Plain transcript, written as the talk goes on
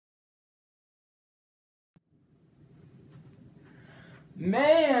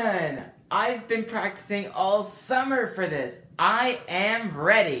Man, I've been practicing all summer for this. I am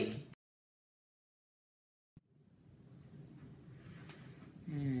ready.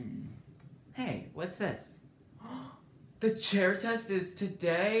 Hey, what's this? The chair test is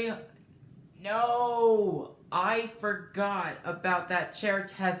today? No, I forgot about that chair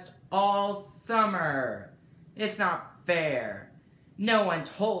test all summer. It's not fair. No one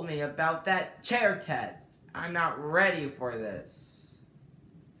told me about that chair test. I'm not ready for this.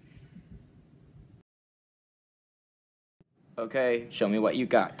 Okay, show me what you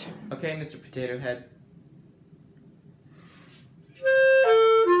got. Okay, Mr. Potato Head.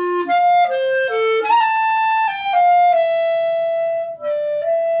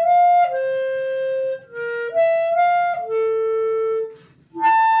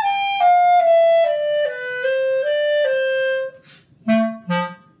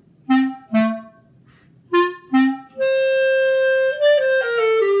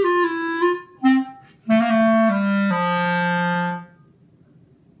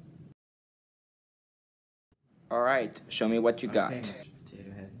 Alright, show me what you got. Okay, Mr.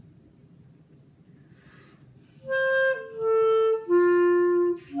 Potato Head.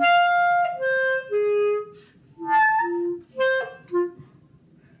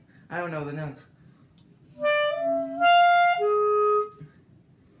 I don't know the notes.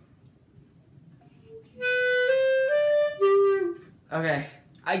 Okay,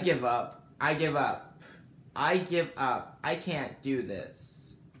 I give up. I give up. I give up. I can't do this.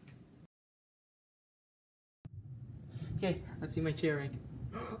 Okay, let's see my chair rank.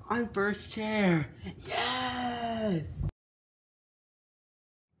 I'm first chair. Yes!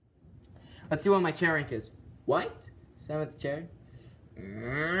 Let's see what my chair rank is. What? 7th chair?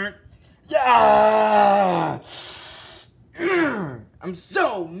 Yeah! I'm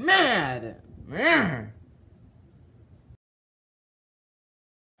so mad!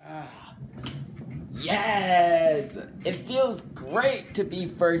 Yes! It feels great to be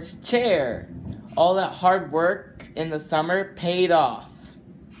first chair. All that hard work in the summer paid off.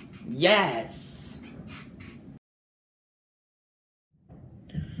 Yes!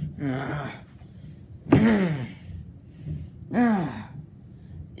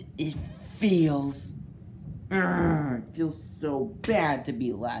 It feels so bad to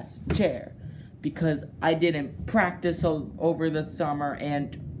be last chair because I didn't practice over the summer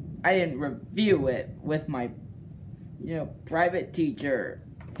and I didn't review it with my, private teacher.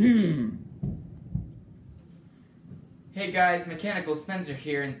 Hey guys, Mechanical Spencer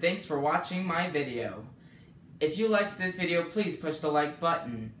here, and thanks for watching my video. If you liked this video, please push the like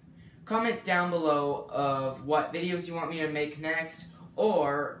button. Comment down below of what videos you want me to make next,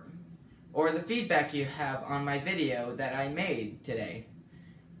 or the feedback you have on my video that I made today.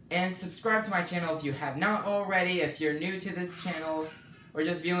 And subscribe to my channel if you have not already, if you're new to this channel, or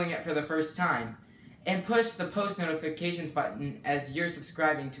just viewing it for the first time. And push the post notifications button as you're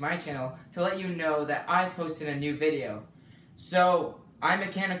subscribing to my channel to let you know that I've posted a new video. So, I'm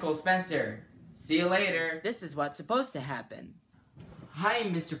Mechanical Spencer. See you later. This is what's supposed to happen. Hi,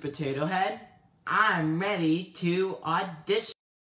 Mr. Potato Head. I'm ready to audition.